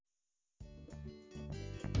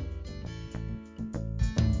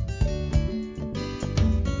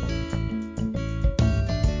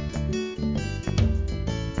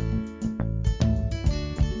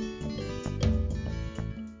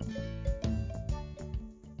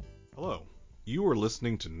Hello. You are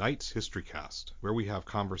listening to Knight's Historycast, where we have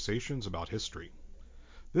conversations about history.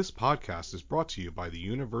 This podcast is brought to you by the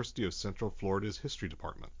University of Central Florida's History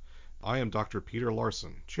Department. I am Dr. Peter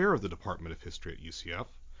Larson, Chair of the Department of History at UCF,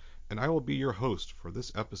 and I will be your host for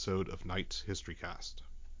this episode of Knight's Historycast.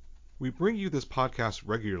 We bring you this podcast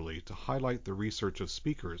regularly to highlight the research of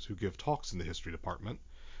speakers who give talks in the History Department,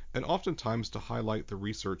 and oftentimes to highlight the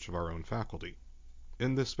research of our own faculty.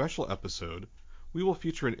 In this special episode, we will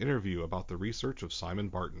feature an interview about the research of Simon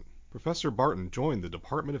Barton. Professor Barton joined the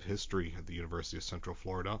Department of History at the University of Central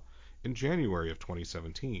Florida in January of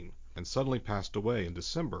 2017 and suddenly passed away in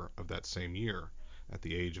December of that same year at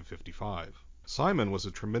the age of 55. Simon was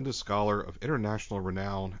a tremendous scholar of international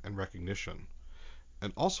renown and recognition,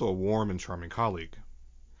 and also a warm and charming colleague.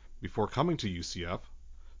 Before coming to UCF,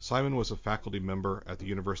 Simon was a faculty member at the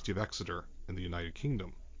University of Exeter in the United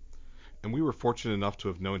Kingdom, and we were fortunate enough to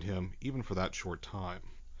have known him even for that short time.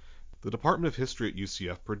 The Department of History at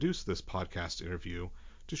UCF produced this podcast interview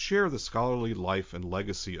to share the scholarly life and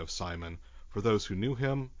legacy of Simon for those who knew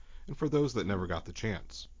him and for those that never got the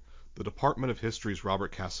chance. The Department of History's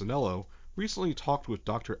Robert Cassanello recently talked with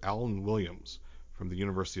Dr. Alun Williams from the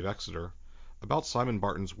University of Exeter about Simon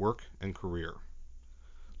Barton's work and career.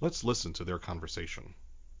 Let's listen to their conversation.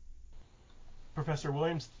 Professor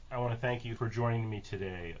Williams, I want to thank you for joining me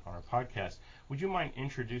today on our podcast. Would you mind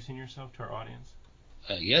introducing yourself to our audience?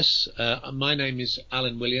 Yes, my name is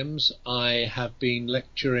Alun Williams. I have been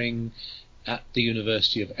lecturing at the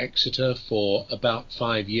University of Exeter for about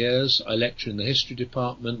 5 years. I lecture in the History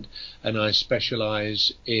Department and I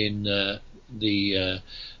specialise in the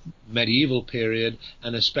medieval period,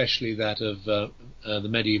 and especially that of the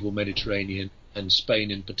medieval Mediterranean and Spain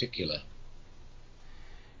in particular.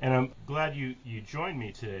 And I'm glad you joined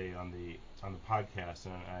me today on the podcast.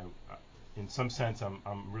 And I in some sense,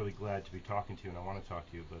 I'm really glad to be talking to you, and I want to talk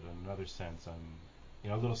to you. But in another sense, I'm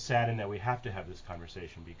a little saddened that we have to have this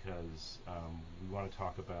conversation because we want to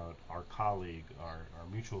talk about our colleague, our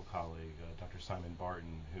mutual colleague, Dr. Simon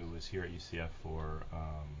Barton, who was here at UCF for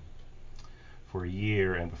a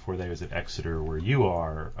year, and before that he was at Exeter, where you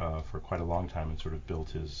are, for quite a long time, and sort of built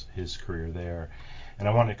his career there. And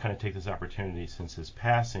I wanted to kind of take this opportunity since his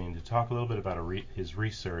passing to talk a little bit about his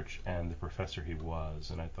research and the professor he was.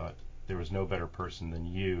 And I thought there was no better person than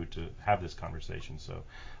you to have this conversation. So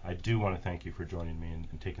I do want to thank you for joining me and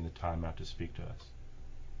taking the time out to speak to us.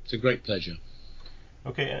 It's a great pleasure.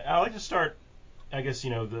 Okay, and I'd like to start, I guess,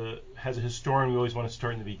 as a historian, we always want to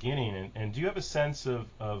start in the beginning. And do you have a sense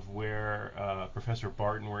of where Professor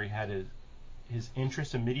Barton, where he had his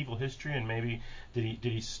interest in medieval history, and maybe did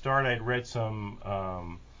he start? I'd read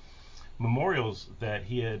some memorials that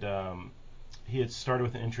he had started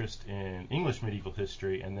with an interest in English medieval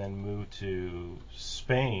history and then moved to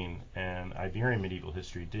Spain and Iberian medieval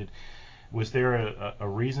history. Was there a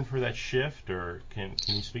reason for that shift, or can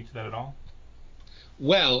you speak to that at all?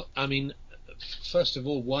 Well, I mean, first of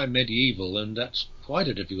all, why medieval? And that's quite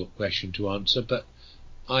a difficult question to answer, but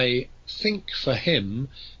I think for him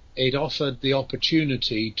it offered the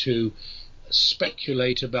opportunity to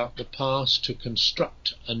speculate about the past, to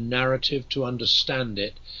construct a narrative, to understand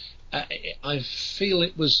it. I feel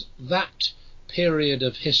it was that period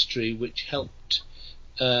of history which helped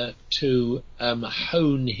to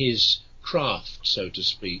hone his craft, so to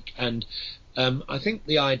speak. And I think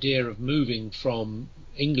the idea of moving from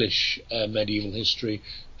English medieval history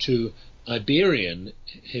to Iberian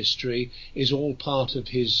history is all part of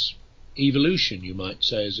his evolution, you might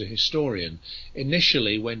say, as a historian.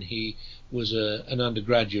 Initially, when he was an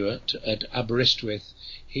undergraduate at Aberystwyth,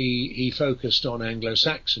 he focused on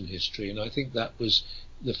Anglo-Saxon history, and I think that was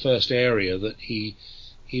the first area that he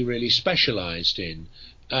really specialised in.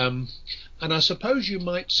 And I suppose you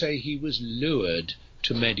might say he was lured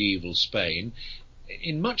to medieval Spain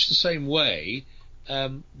in much the same way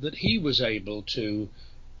that he was able to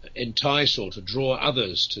entice or to draw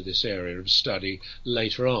others to this area of study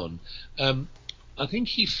later on. I think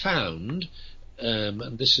he found,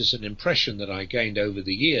 and this is an impression that I gained over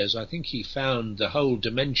the years, I think he found the whole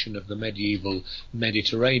dimension of the medieval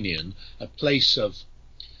Mediterranean a place of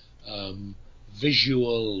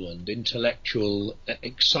visual and intellectual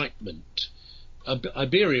excitement.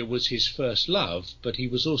 Iberia was his first love, but he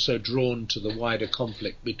was also drawn to the wider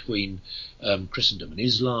conflict between Christendom and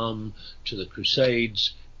Islam, to the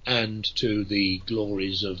Crusades, and to the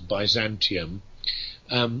glories of Byzantium.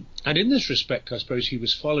 And in this respect, I suppose he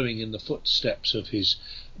was following in the footsteps of his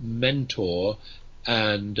mentor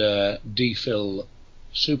and DPhil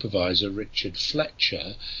supervisor, Richard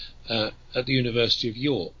Fletcher, at the University of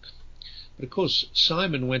York. But of course,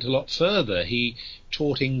 Simon went a lot further. He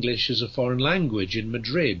taught English as a foreign language in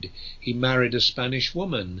Madrid. He married a Spanish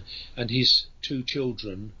woman, and his 2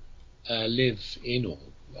 children live in or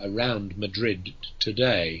around Madrid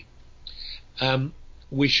today.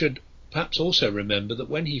 We should perhaps also remember that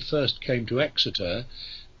when he first came to Exeter,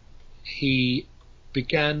 he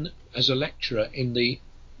began as a lecturer in the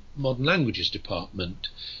Modern Languages department,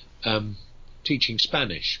 teaching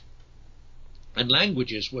Spanish. And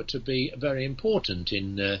languages were to be very important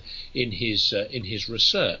in his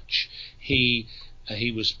research. He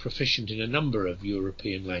was proficient in a number of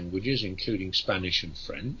European languages, including Spanish and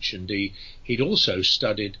French, and he'd also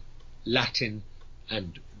studied Latin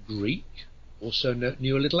and Greek, also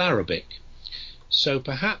knew a little Arabic. So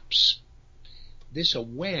perhaps this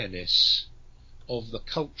awareness of the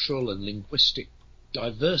cultural and linguistic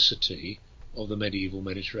diversity of the medieval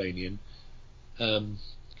Mediterranean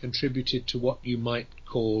contributed to what you might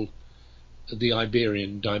call the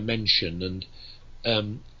Iberian dimension,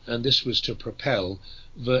 and this was to propel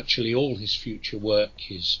virtually all his future work,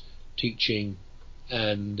 his teaching,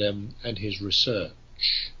 and his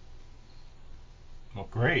research. Well,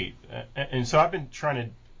 great. And so I've been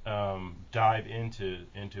trying to dive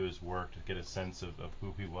into his work to get a sense of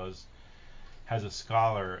who he was as a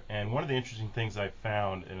scholar. And one of the interesting things I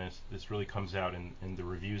found, and this really comes out in the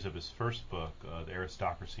reviews of his first book, The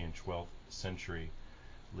Aristocracy in 12th Century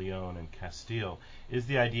Leon and Castile, is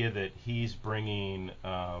the idea that he's bringing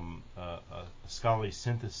a scholarly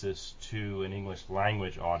synthesis to an English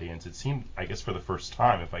language audience. It seemed, I guess, for the first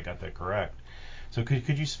time, if I got that correct. So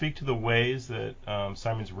could you speak to the ways that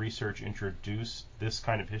Simon's research introduced this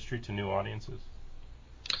kind of history to new audiences?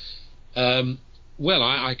 Well,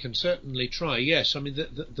 I can certainly try. Yes, I mean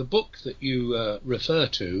the book that you refer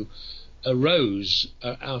to arose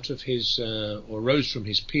out of his or rose from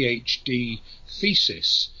his PhD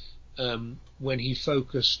thesis when he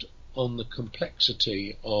focused on the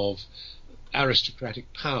complexity of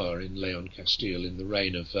aristocratic power in Leon Castile in the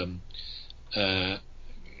reign of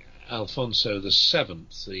Alfonso VII,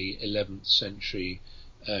 the 11th century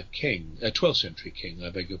king, 12th century king,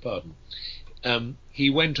 I beg your pardon. He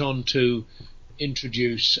went on to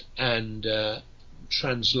introduce and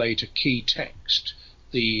translate a key text,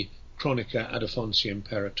 the Chronica Adelphonsi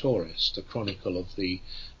Imperatoris, the chronicle of the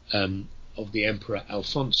Emperor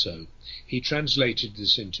Alfonso. He translated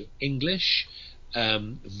this into English,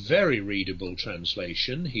 very readable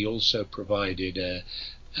translation. He also provided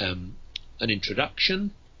an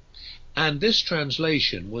introduction, and this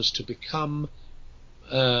translation was to become,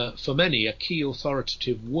 for many, a key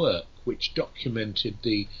authoritative work which documented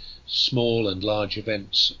the small and large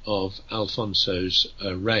events of Alfonso's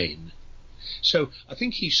reign. So I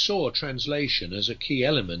think he saw translation as a key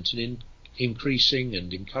element in increasing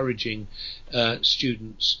and encouraging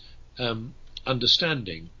students'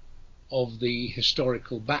 understanding of the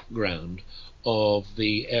historical background of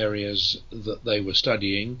the areas that they were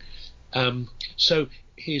studying. So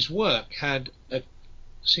his work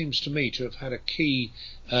seems to me to have had a key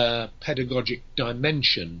pedagogic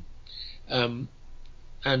dimension,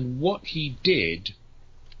 and what he did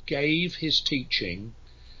gave his teaching,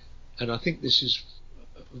 and I think this is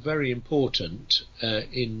very important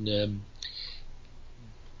in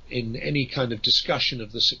any kind of discussion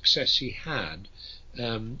of the success he had.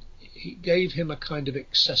 He gave him a kind of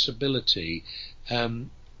accessibility.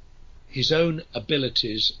 His own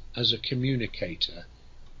abilities as a communicator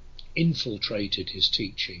infiltrated his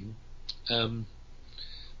teaching, and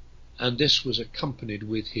this was accompanied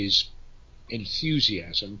with his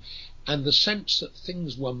enthusiasm and the sense that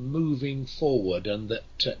things were moving forward and that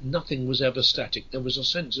nothing was ever static. There was a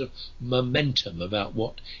sense of momentum about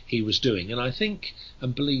what he was doing, and I think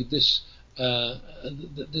and believe this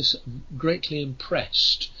that this greatly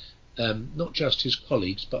impressed not just his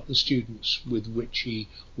colleagues but the students with which he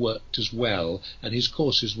worked as well, and his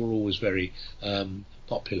courses were always very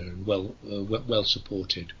popular and well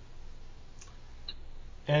supported.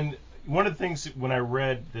 And one of the things when I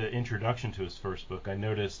read the introduction to his first book, I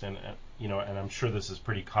noticed, and I'm sure this is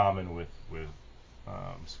pretty common with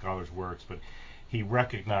scholars' works, but he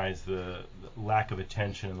recognized the lack of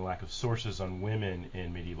attention and the lack of sources on women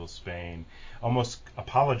in medieval Spain, almost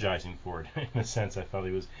apologizing for it in a sense. I felt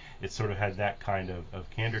it sort of had that kind of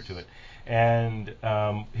candor to it. And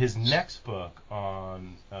his next book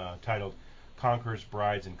titled Conquerors,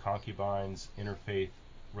 Brides, and Concubines, Interfaith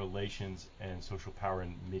Relations and Social Power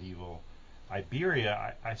in Medieval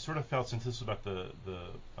Iberia, I sort of felt, since this was about the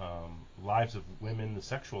lives of women, the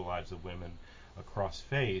sexual lives of women across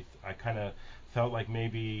faith, I kind of felt like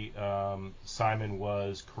maybe Simon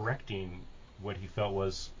was correcting what he felt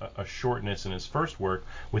was a shortness in his first work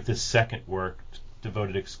with this second work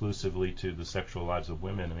devoted exclusively to the sexual lives of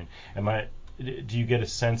women. I mean, do you get a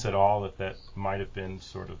sense at all that might have been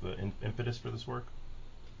sort of the impetus for this work?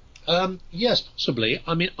 Yes, possibly.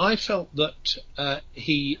 I mean, I felt that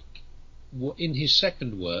he, in his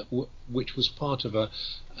second work, which was part of a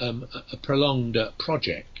prolonged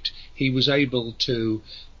project, he was able to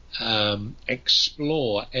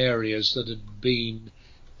explore areas that had been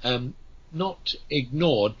not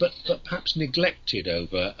ignored, but perhaps neglected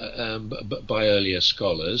over by earlier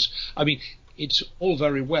scholars. I mean, it's all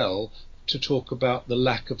very well to talk about the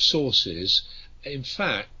lack of sources. In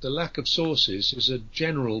fact, the lack of sources is a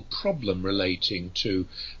general problem relating to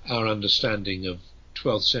our understanding of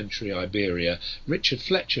 12th century Iberia. Richard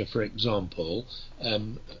Fletcher, for example,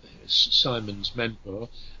 Simon's mentor,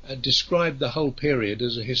 described the whole period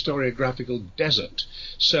as a historiographical desert.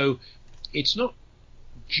 So it's not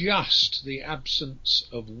just the absence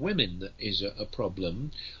of women that is a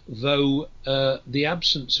problem, though the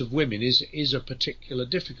absence of women is a particular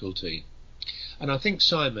difficulty. And I think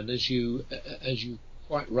Simon, as you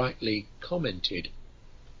quite rightly commented,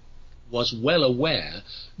 was well aware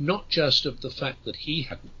not just of the fact that he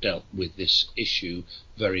hadn't dealt with this issue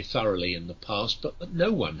very thoroughly in the past, but that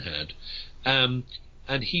no one had.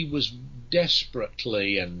 And he was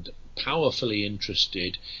desperately and powerfully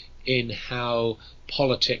interested in how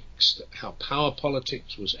power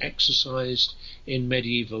politics was exercised in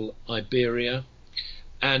medieval Iberia.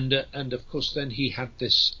 And of course then he had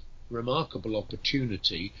this remarkable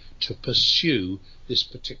opportunity to pursue this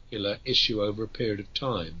particular issue over a period of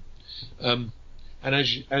time. And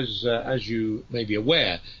as you may be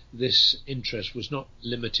aware, this interest was not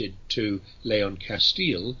limited to Leon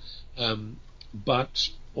Castile, but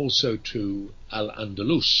also to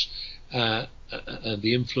Al-Andalus, and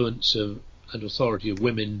the influence of and authority of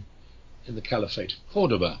women in the Caliphate of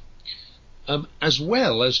Cordoba, as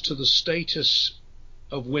well as to the status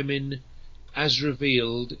of women as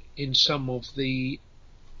revealed in some of the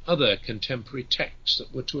other contemporary texts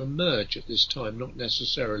that were to emerge at this time, not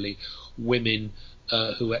necessarily women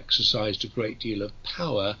who exercised a great deal of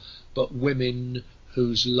power, but women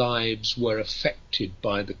whose lives were affected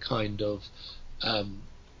by the kind of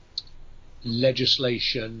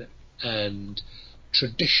legislation and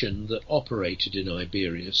tradition that operated in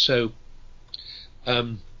Iberia. So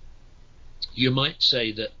you might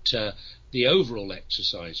say that the overall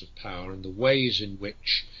exercise of power and the ways in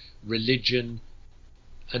which religion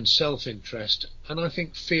and self-interest, and I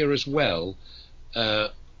think fear as well,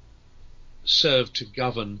 served to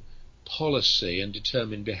govern policy and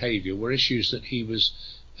determine behaviour were issues that he was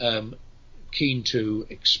keen to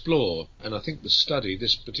explore. And I think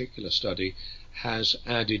this particular study, has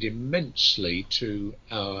added immensely to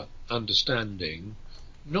our understanding,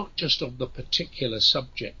 not just of the particular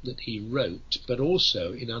subject that he wrote, but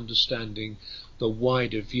also in understanding the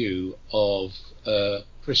wider view of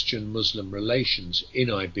Christian-Muslim relations in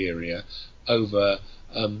Iberia over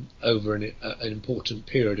an important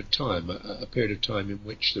period of time, a period of time in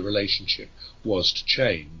which the relationship was to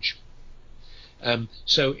change.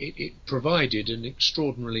 So it provided an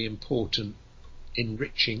extraordinarily important,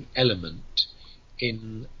 enriching element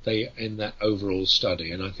in that overall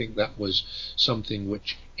study, and I think that was something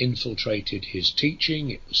which infiltrated his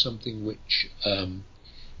teaching. It was something which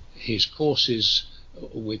his courses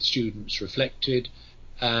with students reflected,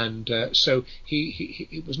 and so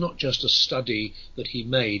it was not just a study that he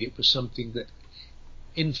made, it was something that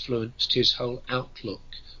influenced his whole outlook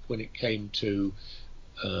when it came to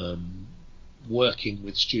working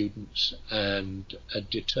with students and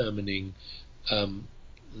determining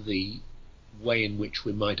the way in which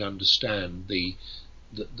we might understand the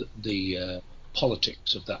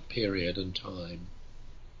politics of that period and time.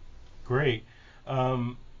 Great.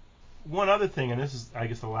 One other thing, and this is, I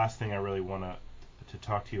guess, the last thing I really want to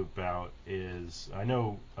talk to you about is, I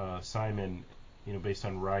know Simon, based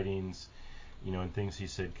on writings, and things he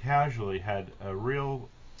said casually, had a real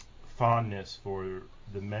fondness for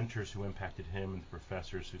the mentors who impacted him and the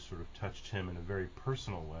professors who sort of touched him in a very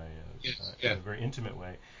personal way, in a very intimate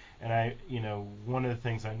way. And one of the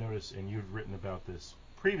things I noticed, and you've written about this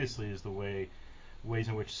previously, is the ways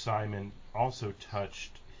in which Simon also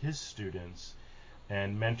touched his students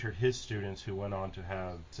and mentored his students who went on to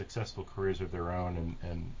have successful careers of their own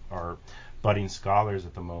and are budding scholars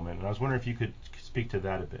at the moment. And I was wondering if you could speak to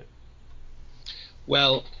that a bit.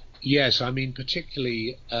 Well, yes, I mean,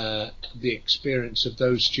 particularly the experience of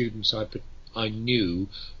those students I knew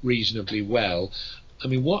reasonably well. I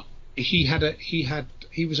mean, what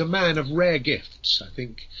he was a man of rare gifts. I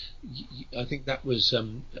think that was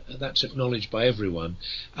that's acknowledged by everyone.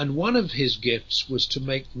 And one of his gifts was to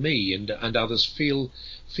make me and others feel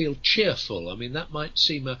cheerful. I mean, that might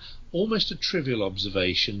seem almost a trivial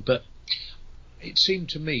observation, but it seemed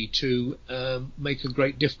to me to make a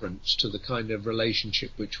great difference to the kind of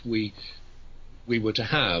relationship which we were to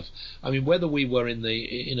have. I mean, whether we were in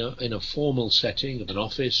a formal setting of an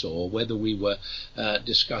office, or whether we were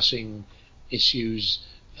discussing issues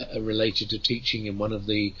related to teaching in one of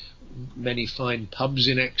the many fine pubs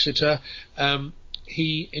in Exeter,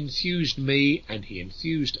 he enthused me and he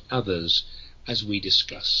enthused others as we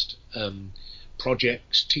discussed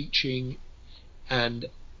projects, teaching, and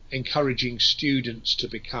encouraging students to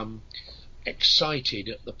become excited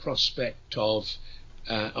at the prospect of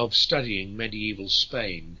studying medieval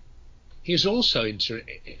Spain. He is also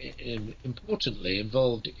importantly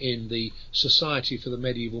involved in the Society for the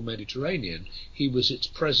Medieval Mediterranean. He was its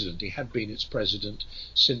president. He had been its president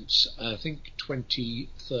since I think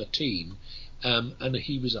 2013, and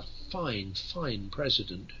he was a fine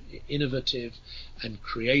president, innovative and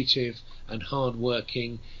creative and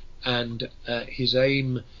hard-working. And his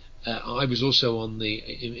aim. I was also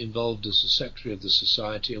involved as the secretary of the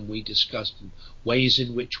society, and we discussed ways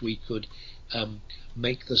in which we could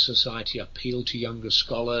make the society appeal to younger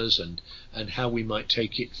scholars and how we might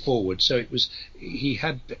take it forward. So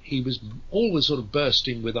he was always sort of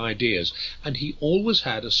bursting with ideas, and he always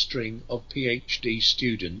had a string of PhD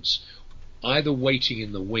students either waiting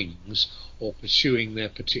in the wings or pursuing their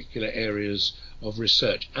particular areas of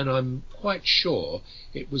research. And I'm quite sure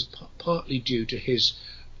it was partly due to his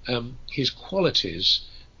qualities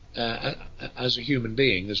as a human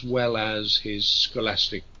being, as well as his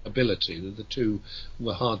scholastic ability. The two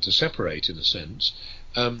were hard to separate in a sense.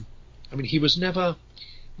 I mean, he was never,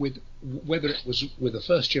 whether it was with a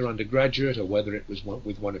first-year undergraduate or whether it was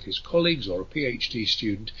with one of his colleagues or a PhD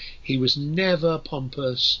student, he was never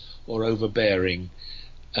pompous or overbearing.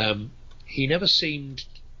 He never seemed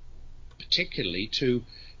particularly to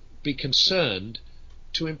be concerned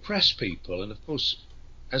to impress people, and of course,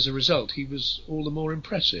 as a result, he was all the more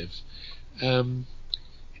impressive. And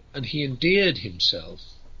he endeared himself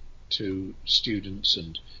to students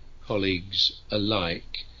and colleagues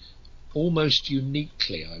alike, almost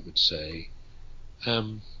uniquely, I would say.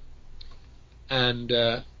 And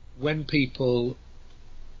when people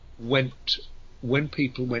went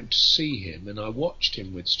to see him, and I watched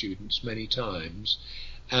him with students many times,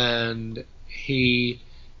 and he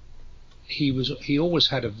always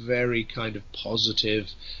had a very kind of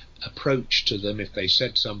positive approach to them. If they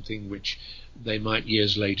said something which they might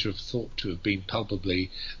years later have thought to have been palpably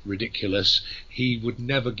ridiculous, he would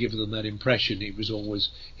never give them that impression. He was always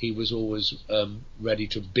ready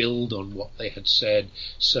to build on what they had said,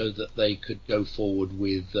 so that they could go forward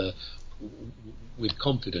with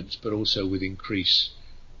confidence, but also with increased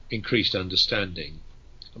understanding.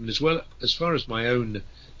 I mean, as far as my own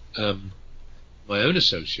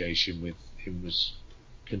association with him was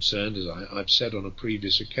concerned, as I've said on a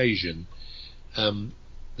previous occasion,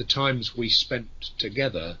 the times we spent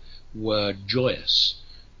together were joyous,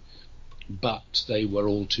 but they were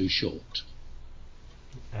all too short.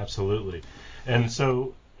 Absolutely. And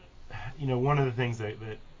so, one of the things that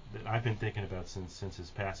I've been thinking about since his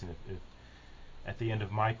passing, if at the end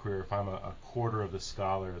of my career, if I'm a quarter of the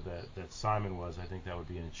scholar that Simon was, I think that would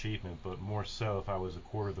be an achievement. But more so, if I was a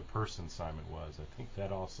quarter of the person Simon was, I think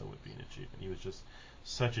that also would be an achievement. He was just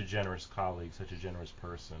such a generous colleague, such a generous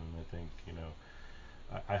person. And I think,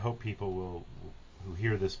 I hope people who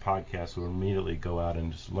hear this podcast will immediately go out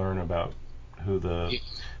and just learn about who the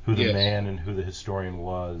Yes. man and who the historian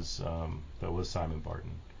was, that was Simon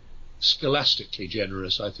Barton. Scholastically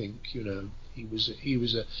generous, I think. He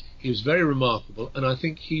was very remarkable, and I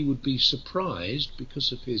think he would be surprised,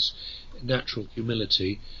 because of his natural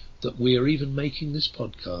humility, that we are even making this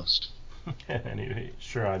podcast.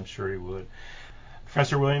 I'm sure he would.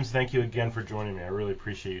 Professor Williams, thank you again for joining me. I really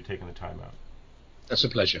appreciate you taking the time out. That's a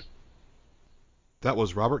pleasure. That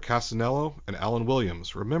was Robert Cassanello and Alun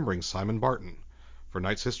Williams remembering Simon Barton. For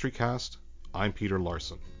Knight's History Cast, I'm Peter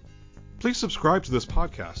Larson. Please subscribe to this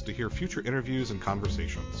podcast to hear future interviews and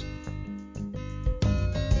conversations.